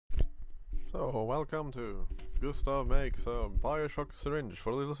So, welcome to Gustav makes a BioShock syringe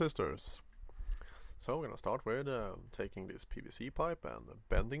for little sisters. So, we're gonna start with taking this PVC pipe and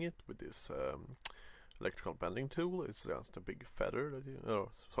bending it with this electrical bending tool. It's just a big feather that you,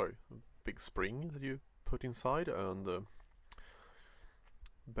 big spring that you put inside and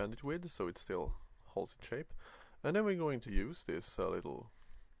bend it with so it still holds its shape. And then we're going to use this little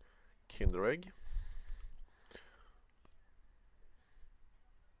Kinder egg.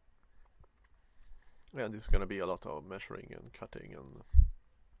 And this is going to be a lot of measuring and cutting and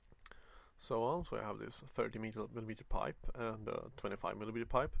so on. So I have this 30mm pipe and a 25mm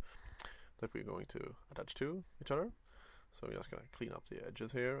pipe that we're going to attach to each other. So we're just going to clean up the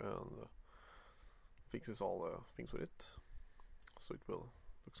edges here and fixes all the things with it. So it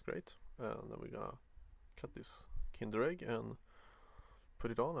looks great. And then we're going to cut this Kinder egg and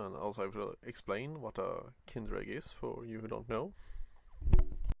put it on. And also I will explain what a Kinder egg is for you who don't know.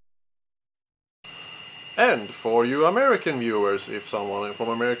 And for you American viewers, if someone from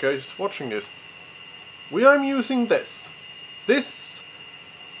America is watching this, I'm using this. This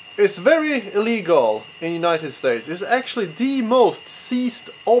is very illegal in the United States. It's actually the most seized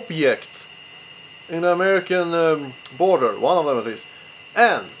object in the American border, one of them at least.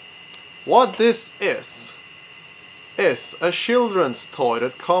 And what this is a children's toy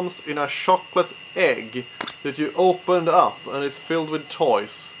that comes in a chocolate egg that you opened up and it's filled with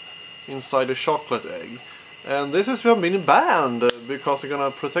toys inside the chocolate egg. And this has been banned because they're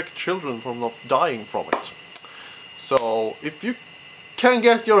gonna protect children from not dying from it. So if you can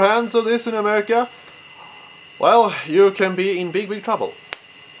get your hands on this in America, well, you can be in big trouble.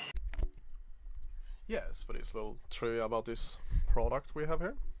 Yes, for this little trivia about this product we have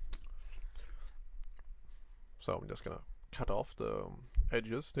here. So I'm just gonna cut off the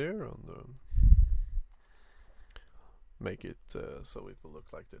edges there and make it so it will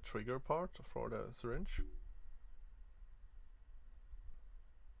look like the trigger part for the syringe.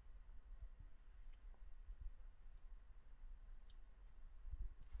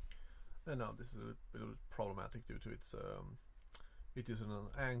 And now this is a little problematic due to its it is in an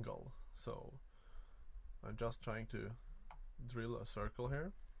angle, so I'm just trying to drill a circle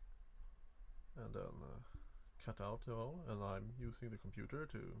here and then cut out the hole, and I'm using the computer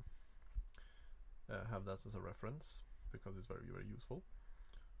to have that as a reference because it's very useful.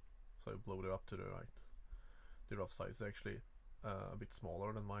 So I blow it up to the right. The rough size is actually a bit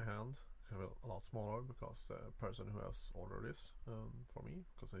smaller than my hand. A lot smaller because the person who has ordered this for me,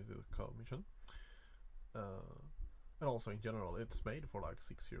 because I did a commission, and also in general it's made for like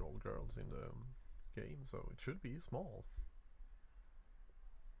 6-year-old girls in the game, so it should be small.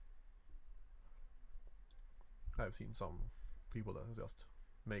 I've seen some people that just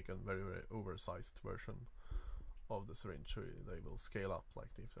make a very oversized version of the syringe, so they will scale up like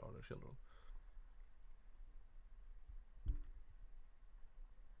if they are the children.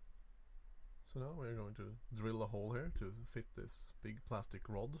 So now we're going to drill a hole here to fit this big plastic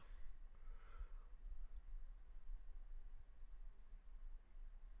rod.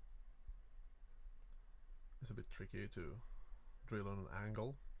 It's a bit tricky to drill on an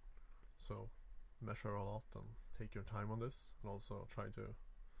angle, so measure a lot and take your time on this, and also try to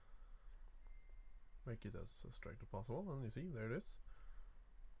make it as straight as possible. And you see, there it is.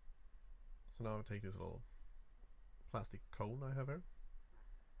 So now I take this little plastic cone I have here,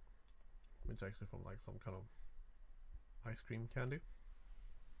 which is actually from like some kind of ice cream candy.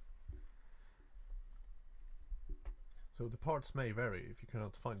 So the parts may vary if you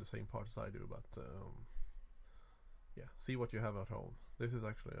cannot find the same parts I do, but yeah, see what you have at home. This is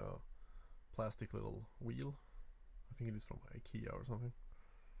actually a plastic little wheel. I think it is from IKEA or something.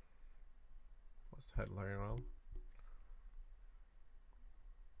 Let's head lying around.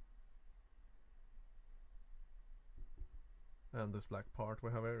 And this black part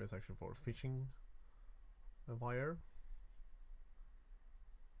we have here is actually for fishing wire.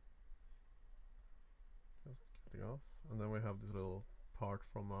 Just cutting off. And then we have this little part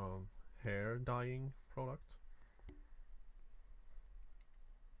from a hair dyeing product.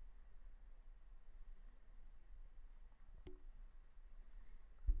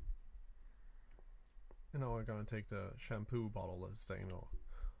 And now we're going to take the shampoo bottle that's staying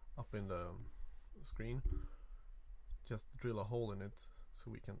up in the screen. Just drill a hole in it so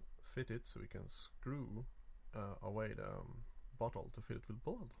we can fit it, so we can screw away the bottle to fill it with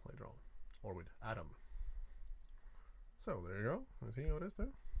blood later on, or with Adam. So there you go. You see how it is there?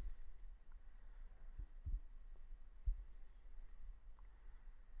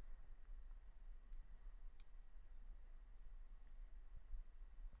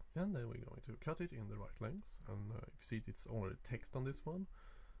 And then we're going to cut it in the right length, and if you see it's already text on this one,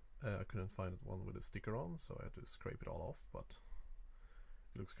 I couldn't find one with a sticker on, so I had to scrape it all off, but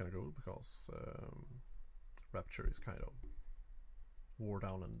it looks kind of cool because Rapture is kind of wore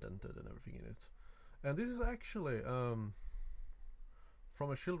down and dented and everything in it. And this is actually from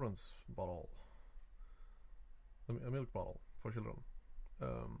a children's bottle, a milk bottle for children.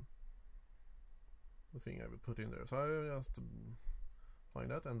 The thing I would put in there. So I just find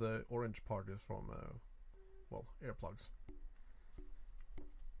that, and the orange part is from well, earplugs.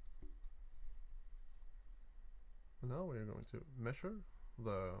 And now we're going to measure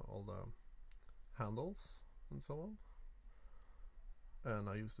all the handles and so on. And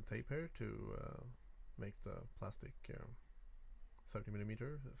I used the tape here to make the plastic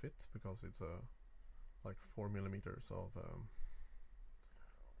 30mm fit, because it's like 4mm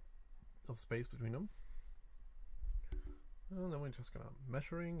of space between them. And then we're just gonna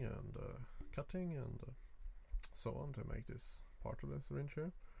measuring and cutting and so on to make this part of the syringe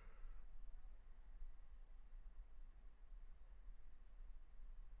here.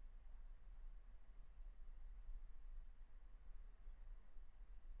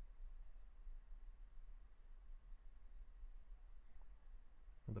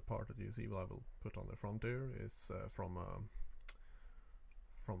 And the part that you see I will put on the front here is from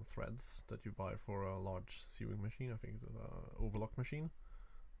threads that you buy for a large sewing machine. I think it's an overlock machine.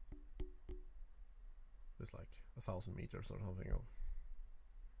 It's like 1,000 meters or something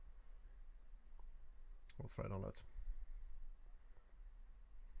of thread on it.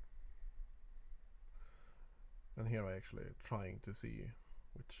 And here I actually trying to see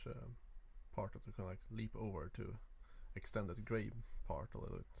which part that you can like leap over to extend that gray part a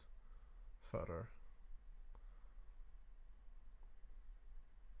little bit further.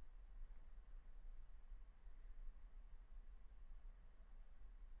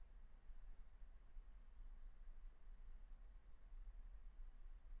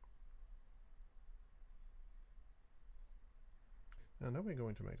 And now we're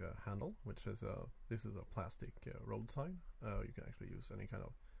going to make a handle, which is this is a plastic road sign. You can actually use any kind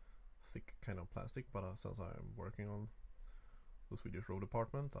of thick kind of plastic, but since I'm working on the Swedish road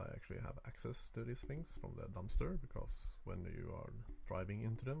department, I actually have access to these things from the dumpster, because when you are driving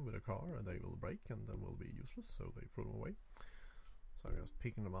into them with a car, they will break and then will be useless, so they throw them away. So I'm just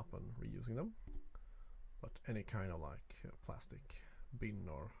picking them up and reusing them. But any kind of like plastic bin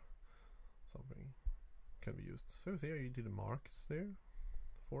or something can be used. So here you did the marks there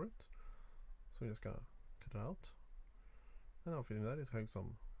for it. So you're just gonna cut it out. And now fitting that is having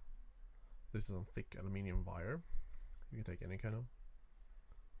some. This is some thick aluminium wire. You can take any kind of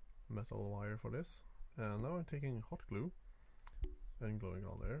metal wire for this. And now I'm taking hot glue and gluing it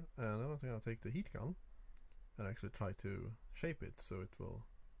on there. And then I'm gonna take the heat gun and actually try to shape it so it will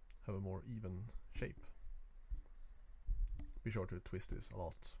have a more even shape. Be sure to twist this a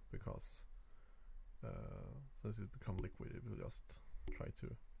lot, because since it becomes liquid, it will just try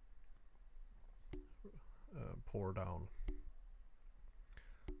to pour down.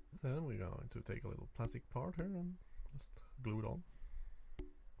 Then we're going to take a little plastic part here and just glue it on.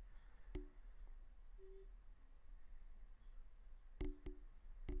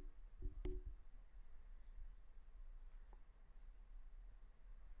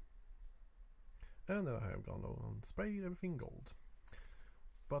 And then I have gone on and sprayed everything gold.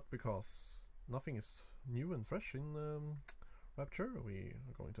 But because nothing is new and fresh in Rapture, we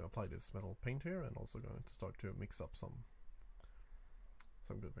are going to apply this metal paint here, and also going to start to mix up some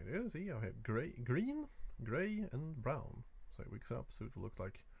good paint. You see, I have green, grey and brown. So I mix up so it will look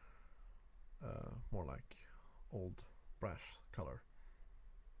like more like old brash color.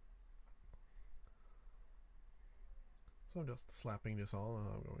 So I'm just slapping this on, and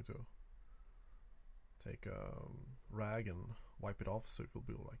I'm going to take a rag and wipe it off so it will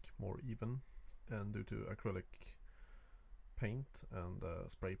be like more even. And due to acrylic paint and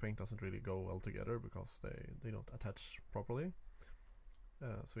spray paint doesn't really go well together because they don't attach properly,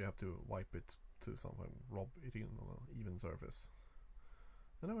 so you have to wipe it to something, rub it in on an even surface.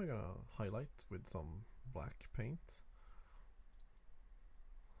 And then we're gonna highlight with some black paint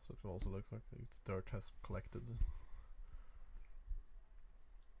so it will also look like its dirt has collected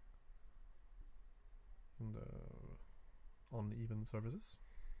in the uneven surfaces.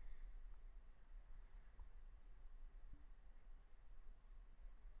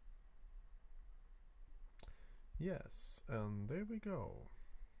 Yes, and there we go.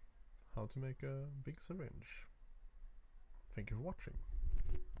 How to make a big syringe. Thank you for watching.